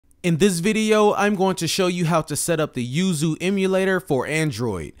In this video, I'm going to show you how to set up the YUZU emulator for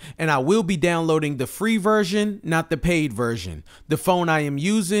Android, and I will be downloading the free version, not the paid version. The phone I am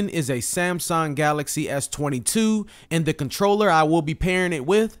using is a Samsung Galaxy S22, and the controller I will be pairing it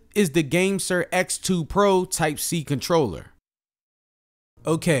with is the GameSir X2 Pro Type-C controller.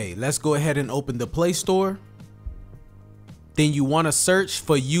 Okay, let's go ahead and open the Play Store. Then you want to search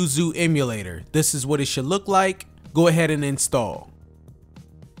for YUZU emulator. This is what it should look like. Go ahead and install.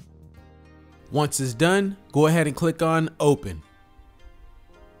 Once it's done, go ahead and click on Open.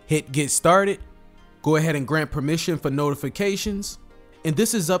 Hit Get Started. Go ahead and grant permission for notifications. And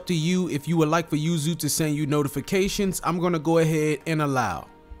this is up to you if you would like for YUZU to send you notifications. I'm going to go ahead and allow.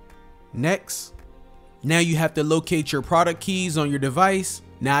 Next. Now you have to locate your product keys on your device.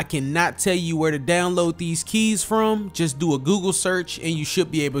 Now I cannot tell you where to download these keys from. Just do a Google search and you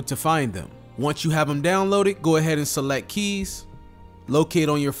should be able to find them. Once you have them downloaded, go ahead and select keys. Locate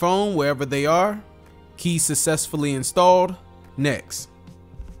on your phone wherever they are. Keys successfully installed. Next.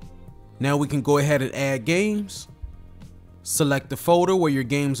 Now we can go ahead and add games. Select the folder where your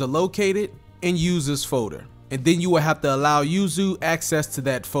games are located and use this folder. And then you will have to allow YUZU access to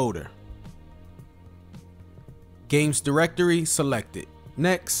that folder. Games directory selected.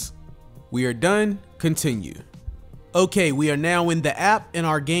 Next. We are done. Continue. Okay, we are now in the app and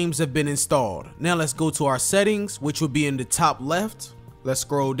our games have been installed. Now let's go to our settings, which will be in the top left. Let's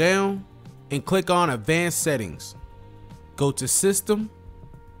scroll down and click on Advanced Settings. Go to System,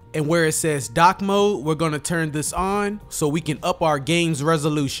 and where it says Dock Mode, we're going to turn this on so we can up our game's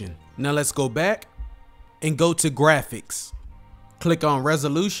resolution. Now let's go back and go to Graphics. Click on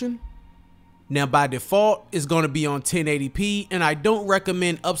Resolution. Now by default, it's going to be on 1080p, and I don't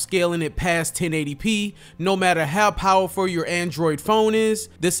recommend upscaling it past 1080p. No matter how powerful your Android phone is,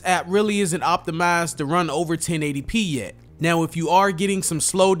 this app really isn't optimized to run over 1080p yet. Now if you are getting some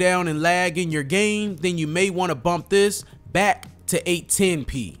slowdown and lag in your game, then you may want to bump this back to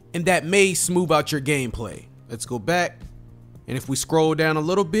 810p, and that may smooth out your gameplay. Let's go back, and if we scroll down a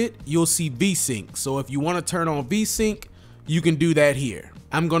little bit, you'll see VSync. So if you want to turn on VSync, you can do that here.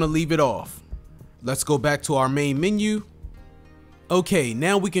 I'm going to leave it off. Let's go back to our main menu. Okay,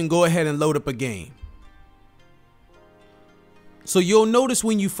 now we can go ahead and load up a game. So you'll notice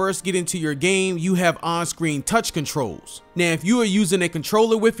when you first get into your game, you have on-screen touch controls. Now if you are using a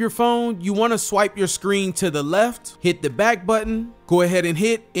controller with your phone, you want to swipe your screen to the left, hit the back button, go ahead and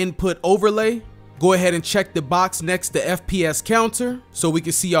hit Input Overlay. Go ahead and check the box next to FPS counter so we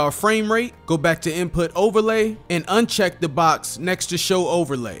can see our frame rate. Go back to Input Overlay and uncheck the box next to Show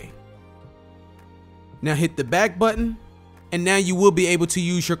Overlay. Now hit the back button, and now you will be able to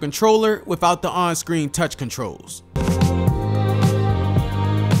use your controller without the on-screen touch controls.